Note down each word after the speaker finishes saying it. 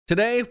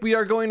Today, we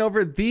are going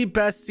over the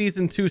best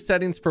Season 2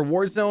 settings for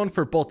Warzone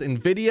for both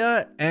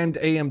NVIDIA and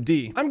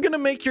AMD. I'm gonna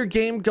make your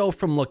game go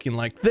from looking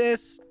like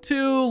this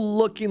to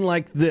looking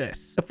like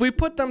this. If we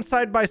put them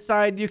side by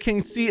side, you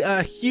can see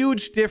a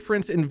huge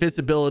difference in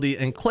visibility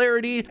and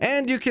clarity,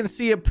 and you can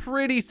see a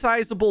pretty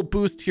sizable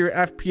boost to your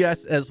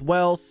FPS as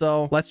well.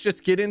 So let's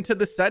just get into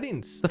the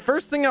settings. The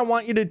first thing I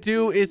want you to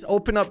do is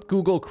open up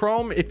Google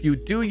Chrome if you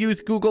do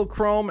use Google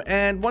Chrome.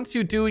 And once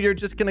you do, you're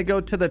just gonna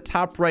go to the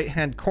top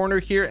right-hand corner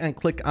here and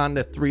click on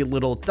the three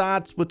little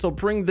dots, which will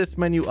bring this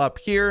menu up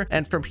here.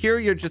 And from here,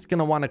 you're just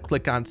gonna wanna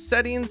click on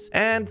settings.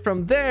 And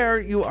from there,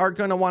 you are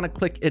gonna wanna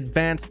click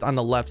advanced on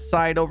the left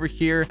side over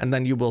here, and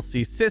then you will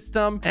see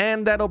system,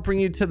 and that'll bring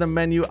you to the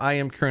menu I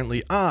am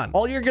currently on.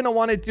 All you're going to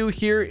want to do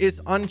here is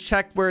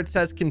uncheck where it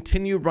says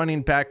continue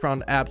running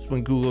background apps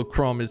when Google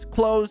Chrome is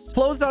closed.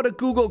 Close out of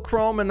Google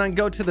Chrome and then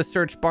go to the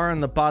search bar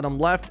on the bottom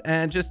left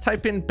and just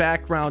type in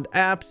background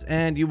apps,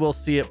 and you will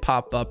see it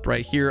pop up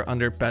right here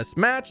under best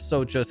match.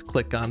 So just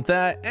click on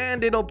that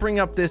and it'll bring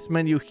up this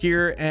menu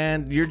here,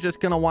 and you're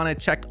just going to want to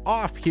check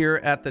off here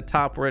at the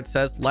top where it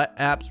says let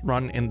apps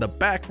run in the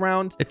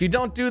background. If you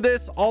don't do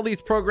this, all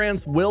these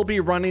programs will be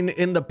running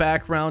in the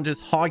background,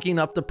 just hogging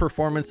up the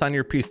performance on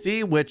your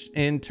PC, which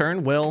in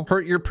turn will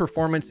hurt your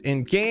performance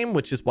in game,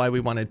 which is why we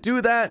want to do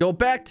that. Go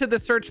back to the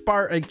search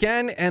bar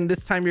again, and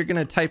this time you're going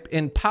to type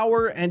in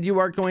power, and you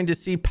are going to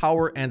see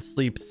power and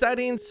sleep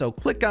settings. So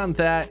click on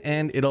that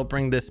and it'll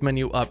bring this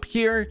menu up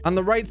here. On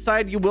the right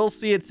side, you will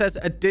see it says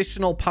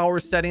additional power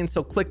settings.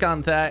 So click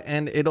on that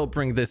and it'll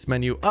bring this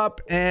menu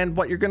up. And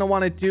what you're going to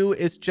want to do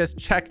is just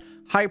check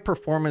high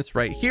performance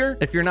right here.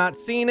 If you're not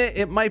seeing it,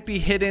 it might be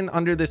hidden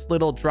under this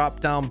little drop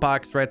down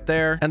box right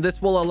there. And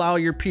this will allow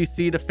your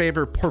PC to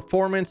favor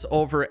performance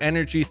over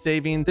energy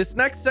saving. This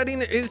next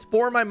setting is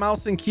for my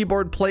mouse and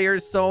keyboard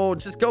players. So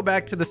just go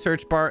back to the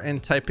search bar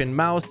and type in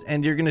mouse,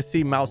 and you're going to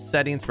see mouse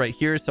settings right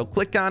here. So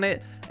click on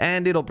it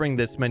and it'll bring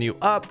this menu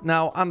up.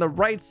 Now on the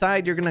right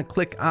side, you're going to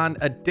click on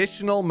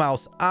additional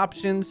mouse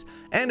options,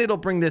 and it'll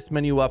bring this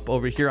menu up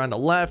over here on the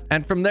left.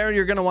 And from there,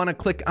 you're going to want to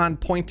click on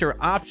pointer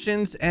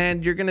options,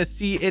 and you're going to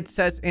see it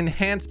says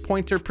enhanced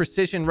pointer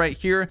precision right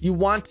here. You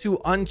want to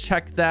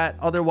uncheck that,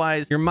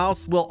 otherwise your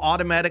mouse will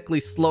automatically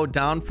slow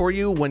down for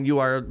you when you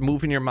are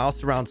moving your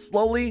mouse around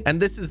slowly,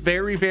 and this is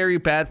very, very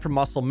bad for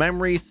muscle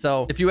memory.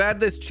 So if you had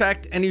this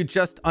checked and you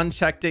just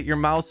unchecked it, your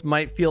mouse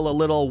might feel a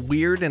little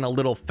weird and a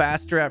little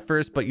faster at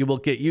first, but you will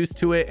get used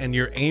to it and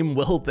your aim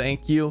will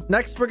thank you.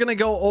 Next, we're going to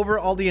go over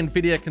all the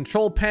NVIDIA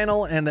control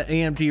panel and the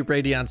AMD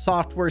Radeon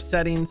Software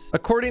settings.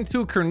 According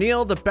to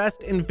Kernel, the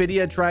best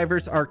NVIDIA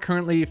drivers are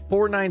currently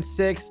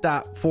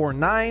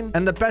 496.49,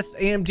 and the best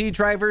AMD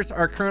drivers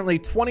are currently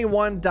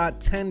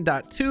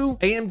 21.10.2.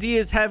 AMD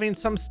is having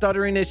some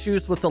stuttering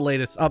issues with the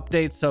latest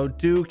update, so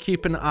do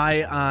keep an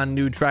eye on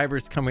new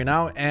drivers coming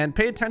out and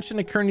pay attention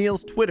to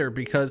Kernel's Twitter,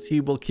 because he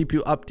will keep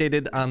you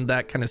updated on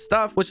that kind of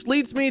stuff. Which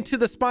leads me to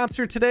the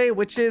sponsor today,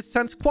 which is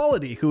Sense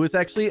Quality, who is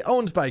actually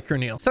owned by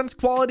Kernel. Sense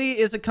Quality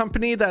is a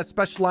company that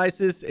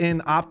specializes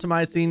in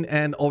optimizing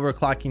and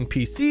overclocking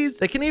PCs.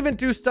 They can even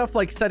do stuff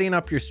like setting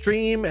up your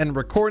stream and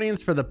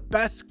recordings for the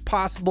best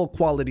possible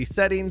quality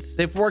settings.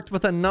 They've worked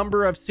with a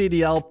number of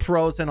CDL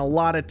pros and a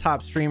lot of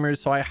top streamers,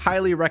 so I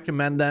highly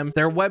recommend them.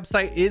 Their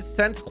website is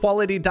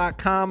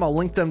sensequality.com. I'll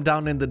link them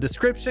down in the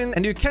description,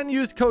 and you can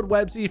use code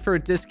WebZ for a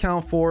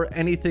discount for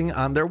anything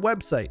on their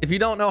website. If you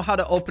don't know how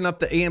to open up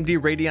the AMD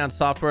Radeon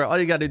software, all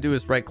you got to do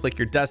is right click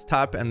your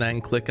desktop and then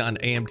click on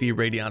AMD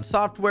Radeon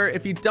Software.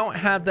 If you don't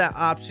have that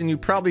option, you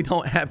probably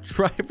don't have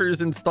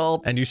drivers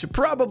installed, and you should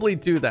probably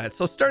do that.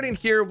 So starting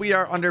here, we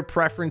are under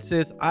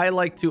preferences. I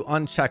like to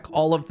uncheck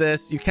all of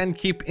this. You can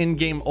keep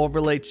in-game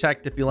overlay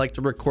checked if you like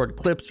to record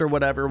clips or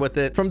whatever with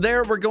it. From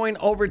there, we're going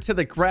over to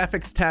the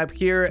graphics tab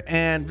here,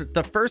 and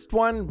the first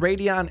one,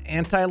 Radeon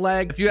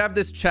anti-lag. If you have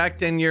this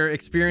checked and you're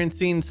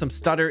experiencing some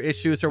stutter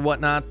issues or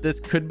whatnot, this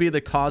could be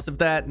the cause of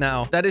that.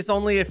 Now, that is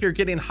only if you're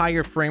getting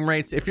higher frame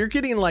rates. If you're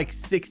getting like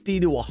 60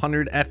 to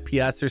 100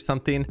 FPS or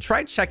something,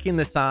 try checking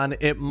this on.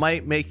 It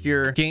might make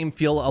your game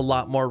feel a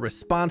lot more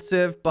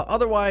responsive, but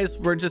otherwise,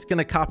 we're just going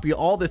to copy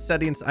all the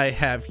settings I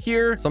have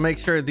here. So make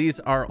sure these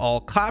are all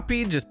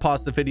copied. Just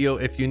pause the video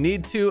if you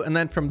need to. And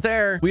then from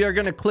there, we are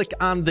going to click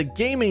on the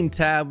gaming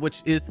tab,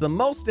 which is the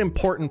most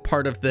important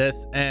part of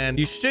this. And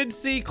you should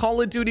see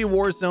Call of Duty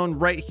Warzone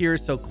right here.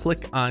 So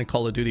click on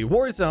Call of Duty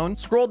Warzone,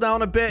 scroll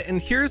down a bit,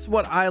 and here's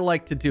what I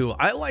like to do.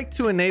 I like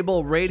to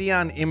enable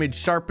Radeon image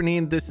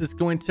sharpening. This is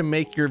going to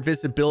make your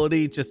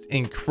visibility just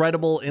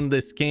incredible in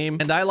this game.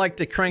 And I like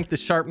to crank the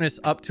sharpness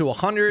up to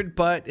 100,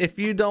 but if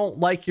you don't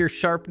like your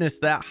sharpness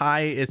that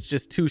high, it's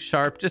just too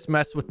sharp, just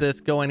mess with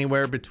this. Go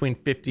anywhere between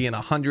 50 and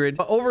million 100.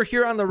 But over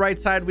here on the right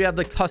side, we have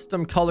the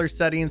custom color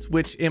settings,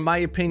 which in my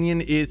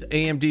opinion is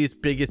AMD's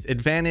biggest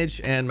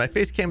advantage. And my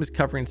face cam is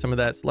covering some of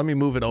that, so let me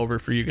move it over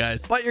for you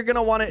guys. But you're going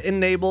to want to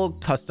enable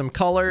custom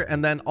color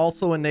and then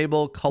also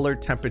enable color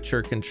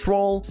temperature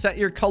control. Set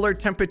your color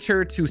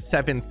temperature to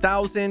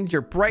 7000,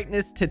 your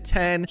brightness to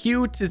 10,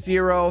 hue to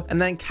 0,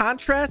 and then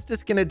contrast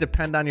is going to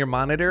depend on your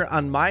monitor.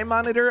 On my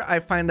monitor, I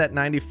find that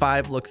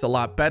 95 looks a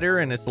lot better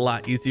and it's a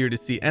lot easier to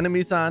see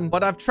enemies on.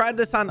 But I've tried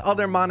this on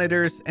other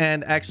monitors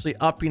and actually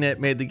upping it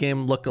made the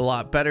game look a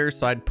lot better.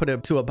 So I'd put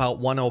it to about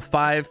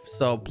 105.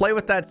 So play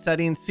with that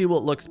setting, see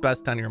what looks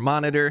best on your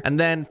monitor. And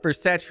then for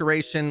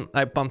saturation,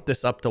 I bumped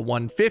this up to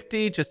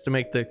 150 just to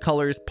make the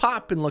colors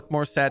pop and look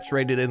more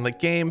saturated in the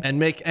game and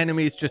make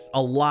enemies just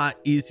a lot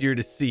easier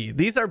to see.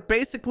 These are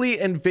basically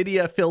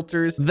NVIDIA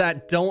filters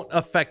that don't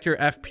affect your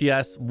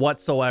FPS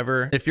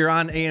whatsoever. If you're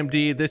on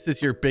AMD, this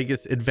is your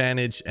biggest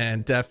advantage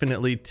and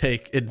definitely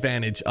take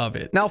advantage of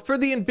it. Now for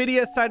the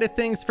NVIDIA side of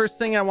things, first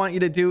thing I want you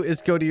to do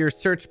is go to your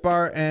search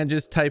bar and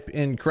just type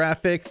in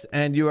graphics,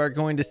 and you are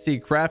going to see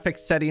graphics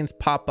settings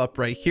pop up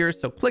right here.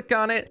 So click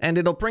on it and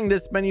it'll bring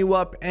this menu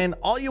up, and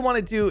all you want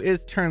to do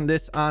is turn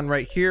this on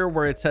right here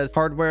where it says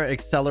hardware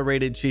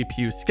accelerated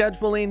GPU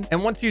scheduling.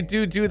 And once you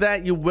do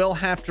that, you will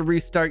have to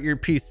restart your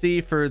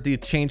PC for the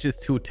changes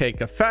to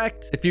take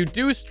effect. If you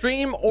do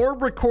stream or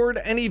record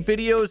any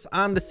videos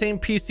on the same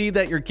PC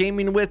that you're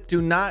gaming with,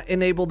 do not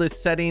enable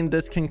this setting.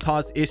 This can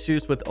cause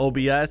issues with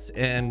OBS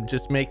and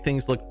just make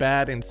things look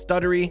bad and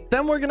stuttery.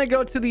 Then we're going to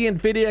go to the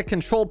NVIDIA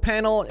control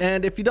panel,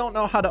 and if you don't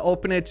know how to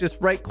open it, just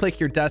right click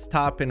your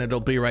desktop and it'll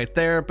be right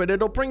there, but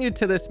it'll bring you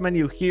to this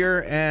menu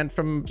here. And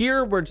from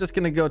here, we're just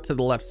going to go to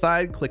the left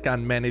side, click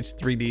on manage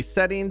 3D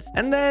settings,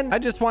 and then I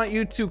just want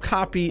you to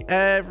copy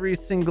every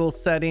single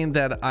setting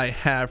that I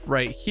have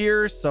right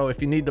here. So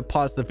if you need to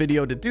pause the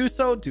video to do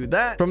so, do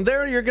that. From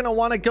there, you're going to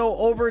want to go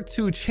over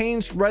to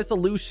change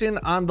resolution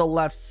on the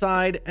left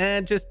side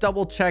and just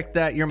double check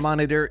that your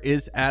monitor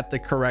is at the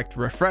correct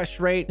refresh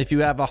rate. If you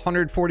have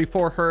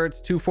 144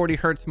 hertz, 240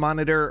 hertz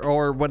monitor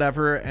or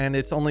whatever, and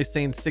it's only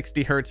saying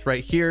 60 hertz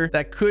right here,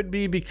 that could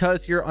be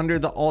because you're under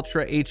the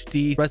Ultra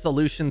HD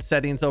resolution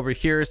settings over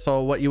here.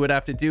 So what you would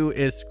have to do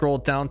is scroll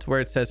down to where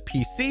it says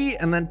PC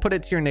and then put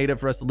it to your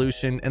native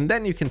resolution, and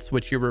then you can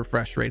switch your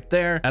refresh rate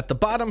there. At the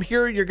bottom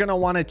here, you're going to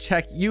want to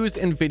check use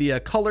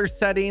NVIDIA color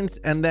settings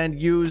and then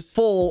use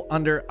full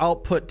under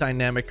output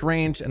dynamic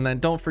range, and then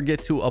don't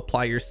forget to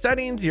apply your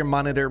settings. Your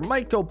monitor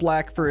might go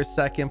black for a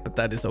second, but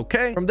that is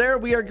okay. From there,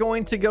 we are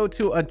going to go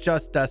to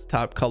adjust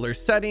desktop color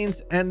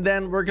settings, and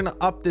then we're going to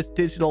up this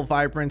digital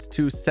vibrance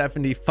to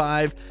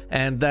 75,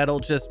 and that'll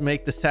just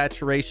make the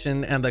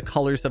saturation and the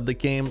colors of the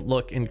game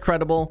look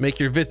incredible, make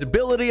your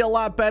visibility a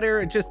lot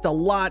better, just a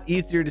lot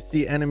easier to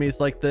see enemies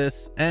like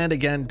this. And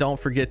again, don't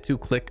forget to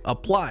click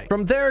apply.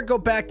 From there, go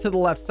back to the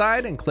left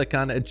side and click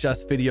on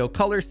adjust video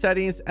color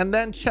settings, and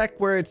then check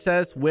where it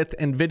says with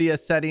NVIDIA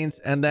settings,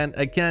 and then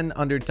again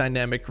under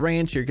dynamic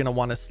range, you're going to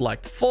want to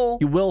select full.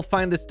 You will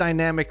find this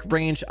dynamic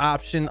range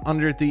option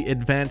under the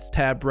advanced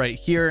tab right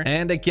here,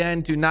 and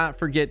again, do not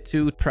forget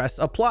to press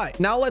apply.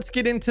 Now let's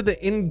get into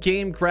the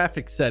in-game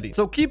graphics settings.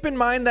 So keep in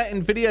mind that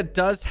NVIDIA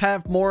does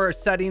have more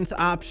settings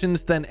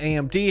options than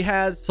AMD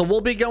has, so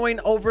we'll be going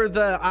over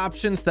the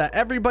options that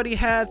everybody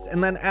has,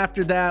 and then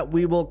after that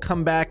we will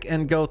come back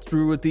and go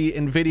through the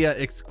NVIDIA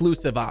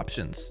exclusive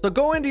options. So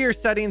go into your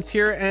settings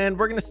here, and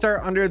we're going to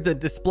start under the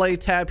display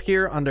tab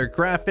here under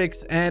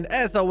graphics, and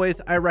as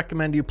always, I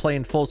recommend you play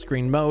in full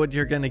screen mode.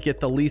 You're going to get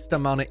the least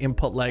amount of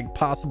input lag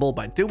possible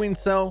by doing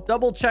so.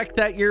 Double check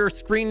that your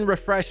screen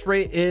refresh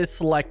rate is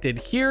selected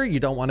here. You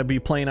don't want to be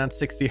playing on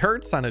 60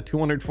 hertz on a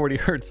 240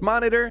 hertz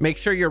monitor. Make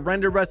sure your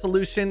render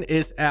resolution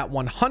is at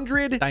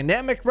 100.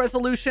 Dynamic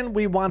resolution,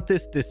 we want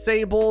this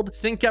disabled.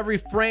 Sync every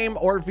frame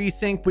or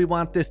VSync, we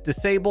want this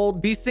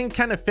disabled. VSync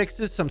kind of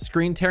fixes some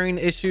screen tearing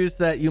issues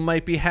that you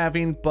might be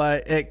having,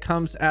 but it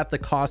comes at the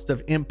cost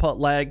of input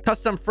lag.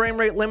 Custom frame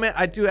rate limit,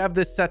 I do have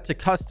this set to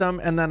custom,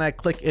 and then I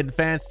click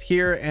advanced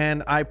here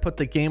and I put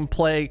the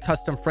gameplay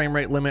custom frame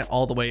rate limit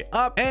all the way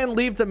up, and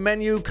leave the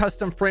menu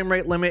custom frame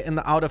rate limit and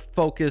the out of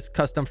focus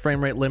custom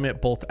frame rate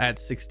limit both at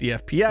 60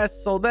 FPS,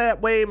 so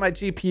that way my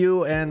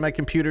GPU and my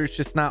computer is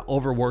just not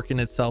overworking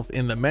itself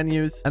in the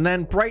menus. And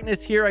then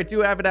brightness here, I do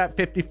have it at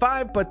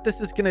 55, but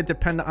this is going to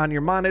depend on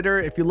your monitor.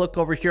 If you look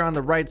over here on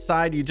the right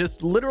side, you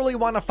just literally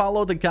want to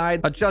follow the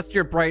guide, adjust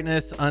your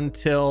brightness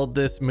until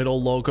this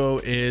middle logo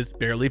is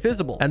barely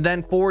visible. And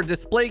then for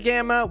display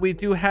gamma, we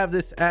do have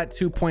this at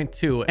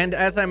 2.2, and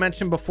as I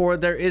mentioned before,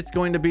 there is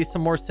going to be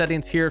some more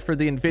settings here for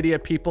the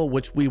NVIDIA people,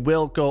 which we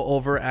will go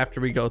over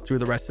after we go through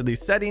the rest of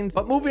these settings.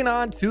 But moving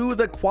on to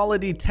the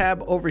quality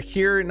tab over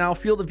here. Now,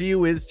 field of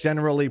view is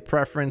generally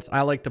preference.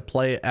 I like to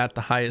play at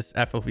the highest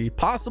FOV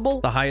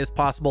possible. The highest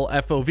possible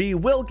FOV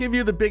will give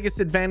you the biggest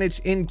advantage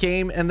in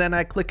game, and then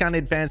I click on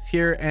advanced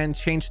here and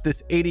change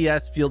this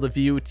ADS field of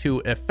view to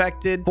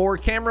affected. For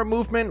camera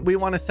movement, we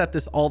want to set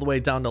this all the way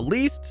down to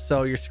least,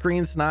 so your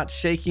screen's not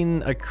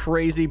shaking a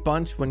crazy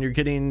bunch when you're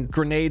getting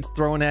grenades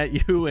thrown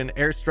at you and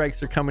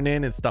airstrikes are coming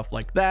in and stuff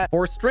like that.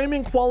 For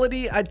streaming quality,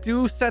 quality, I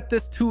do set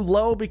this too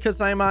low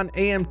because I'm on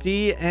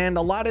AMD, and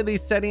a lot of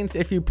these settings,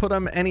 if you put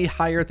them any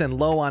higher than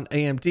low on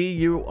AMD,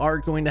 you are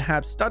going to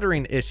have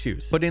stuttering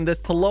issues. Putting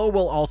this to low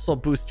will also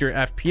boost your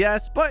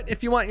FPS, but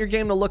if you want your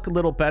game to look a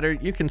little better,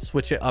 you can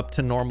switch it up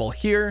to normal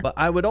here. But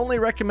I would only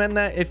recommend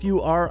that if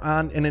you are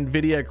on an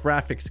NVIDIA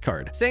graphics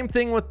card. Same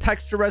thing with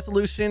texture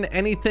resolution.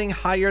 Anything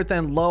higher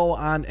than low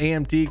on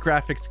AMD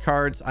graphics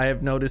cards, I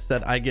have noticed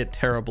that I get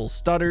terrible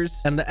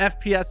stutters. And the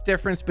FPS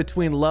difference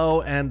between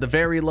low and the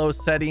very low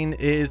setting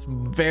is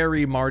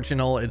very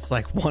marginal. It's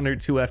like 1 or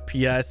 2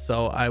 FPS,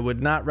 so I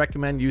would not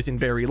recommend using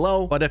very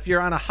low. But if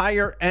you're on a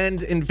higher end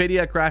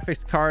NVIDIA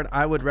graphics card,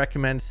 I would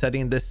recommend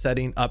setting this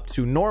setting up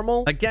to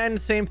normal. Again,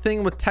 same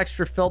thing with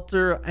texture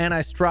filter,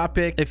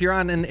 anisotropic. If you're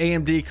on an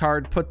AMD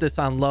card, put this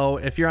on low.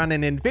 If you're on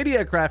an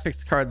NVIDIA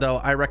graphics card though,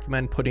 I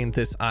recommend putting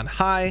this on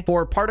high.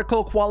 For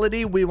particle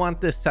quality, we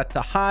want this set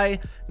to high.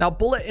 Now,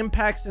 bullet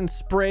impacts and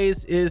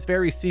sprays is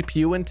very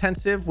CPU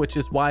intensive, which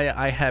is why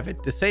I have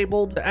it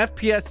disabled. The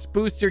FPS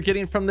boost you're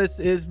getting from this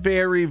is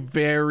very,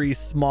 very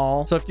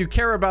small. So if you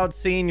care about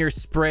seeing your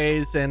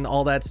sprays and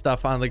all that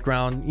stuff on the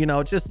ground, you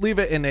know, just leave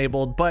it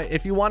enabled. But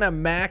if you want to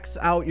max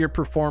out your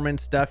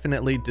performance,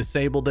 definitely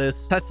disable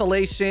this.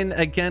 Tessellation,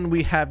 again,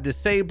 we have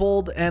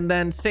disabled. And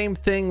then same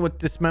thing with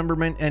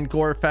dismemberment and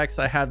gore effects.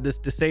 I have this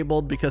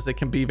disabled because it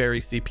can be very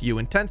CPU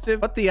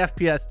intensive, but the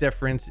FPS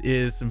difference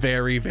is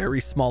very,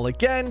 very small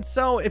again.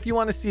 So if you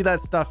want to see that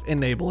stuff,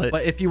 enable it.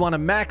 But if you want to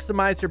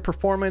maximize your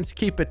performance,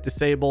 keep it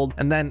disabled.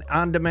 And then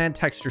on-demand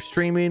texture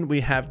streaming, we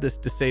have this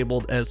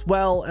disabled as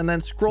well. And then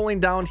scrolling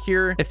down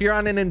here, if you're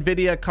on an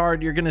NVIDIA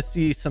card, you're going to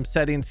see some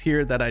settings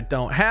here that I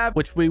don't have,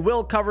 which we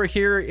will cover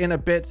here in a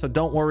bit, so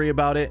don't worry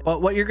about it.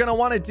 But what you're going to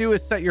want to do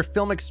is set your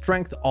filmic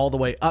strength all the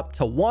way up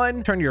to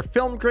 1, turn your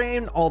film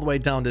grain all the way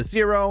down to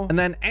 0, and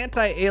then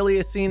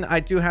anti-aliasing, I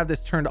do have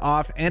this turned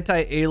off.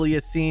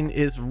 Anti-aliasing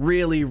is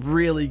really,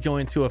 really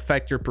going to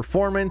affect your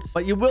performance,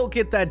 but you will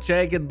get that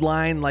jagged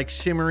line like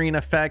shimmering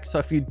effect. So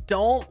if you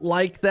don't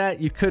like that,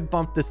 you could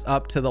bump this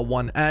up to the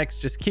 1x.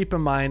 Just keep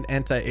in mind,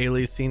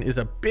 anti-aliasing is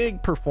a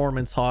big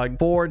performance hog.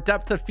 For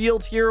depth of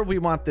field here, we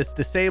want this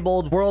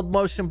disabled. World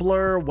motion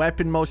blur,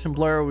 weapon motion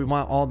blur, we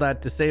want all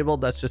that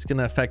disabled. That's just going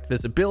to affect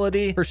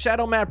visibility. For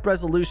shadow map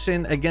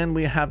resolution, again,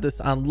 we have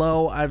this on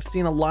low. I've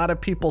seen a lot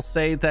of people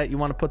say that you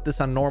want to put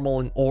this on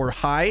normal or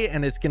high,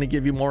 and it's going to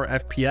give you more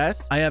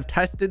FPS. I have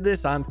tested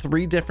this on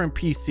 3 different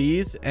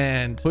PCs,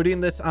 and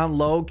putting this on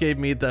low gave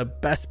me the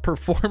best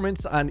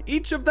performance on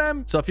each of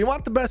them. So if you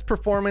want the best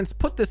performance,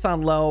 put this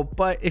on low.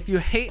 But if you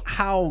hate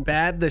how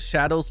bad the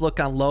shadows look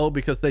on low,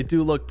 because they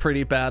do look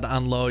pretty bad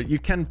on low, you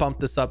can bump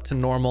this up to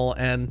normal,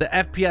 and the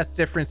FPS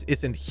difference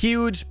isn't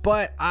huge,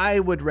 but I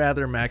would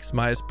rather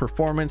maximize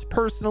performance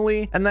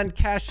personally. And then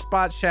cache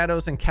spot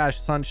shadows and cache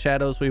sun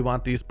shadows, we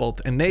want these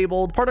both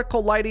enabled.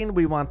 Particle lighting,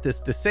 we want this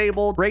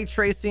disabled. Ray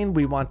tracing,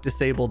 we want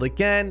disabled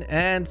again,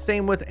 and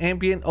same with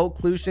ambient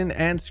occlusion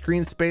and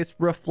screen space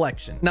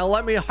reflection. Now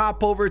let me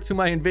hop over to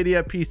my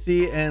NVIDIA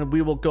PC and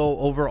we will go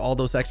over all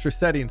those extra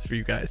settings for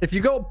you guys. If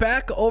you go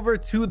back over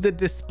to the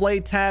display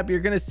tab, you're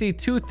going to see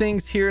 2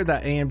 things here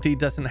that AMD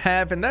doesn't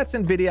have, and that's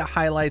NVIDIA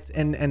highlights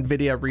and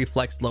NVIDIA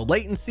reflex low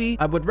latency.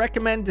 I would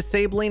recommend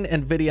disabling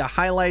NVIDIA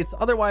highlights.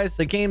 Otherwise,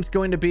 the game's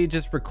going to be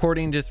just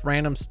recording just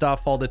random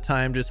stuff all the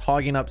time, just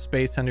hogging up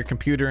space on your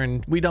computer,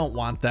 and we don't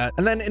want that.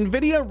 And then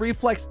NVIDIA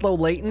reflex low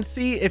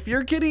latency, if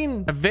you're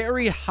getting a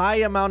very high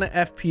amount of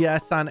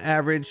FPS on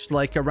average,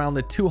 like around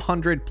the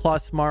 200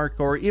 plus mark,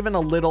 or even a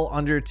little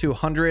under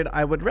 200,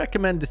 I would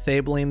recommend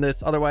disabling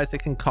this. Otherwise, it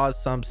can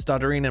cause some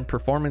stuttering and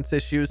performance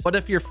issues. But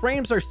if your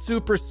frames are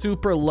super,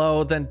 super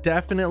low, then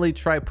definitely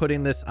try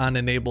putting this on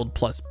enabled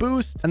plus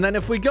boost. And then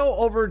if we go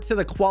over to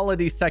the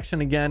quality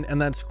section again,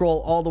 and then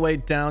scroll all the way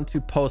down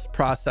to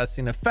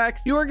post-processing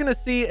effects, you are going to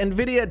see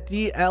NVIDIA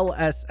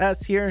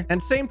DLSS here.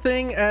 And same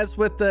thing as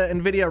with the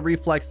NVIDIA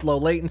reflex low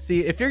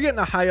latency. If you're getting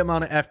a high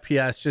amount of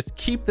FPS, just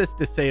keep this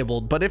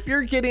disabled. But if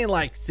you're getting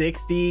like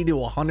 60 to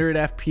 100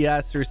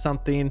 FPS or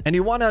something, and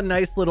you want a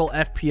nice little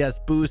FPS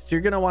boost,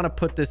 you're going to want to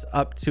put this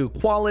up to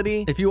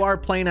quality. If you are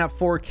playing at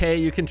 4K,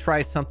 you can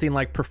try something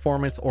like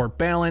performance or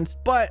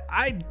balanced, but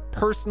I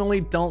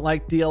personally don't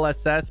like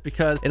DLSS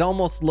because it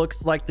almost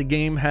looks like the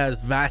game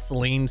has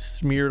Vaseline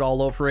smeared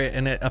all over it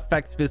and it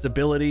affects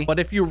visibility. But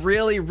if you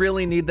really,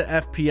 really need the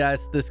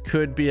FPS, this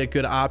could be a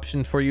good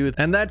option for you.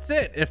 And that's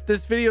it. If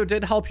this video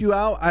did help you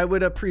out, I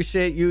would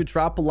appreciate you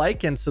drop a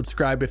like and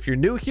subscribe if you're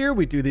new here.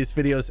 We do these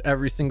videos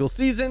every single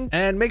season,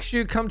 and make sure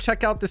you come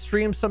check out the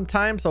stream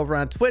sometimes over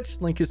on Twitch.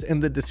 Link is in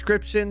the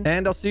description,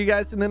 and I'll see you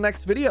guys in the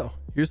next video.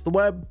 Here's the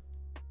web.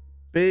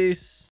 Peace.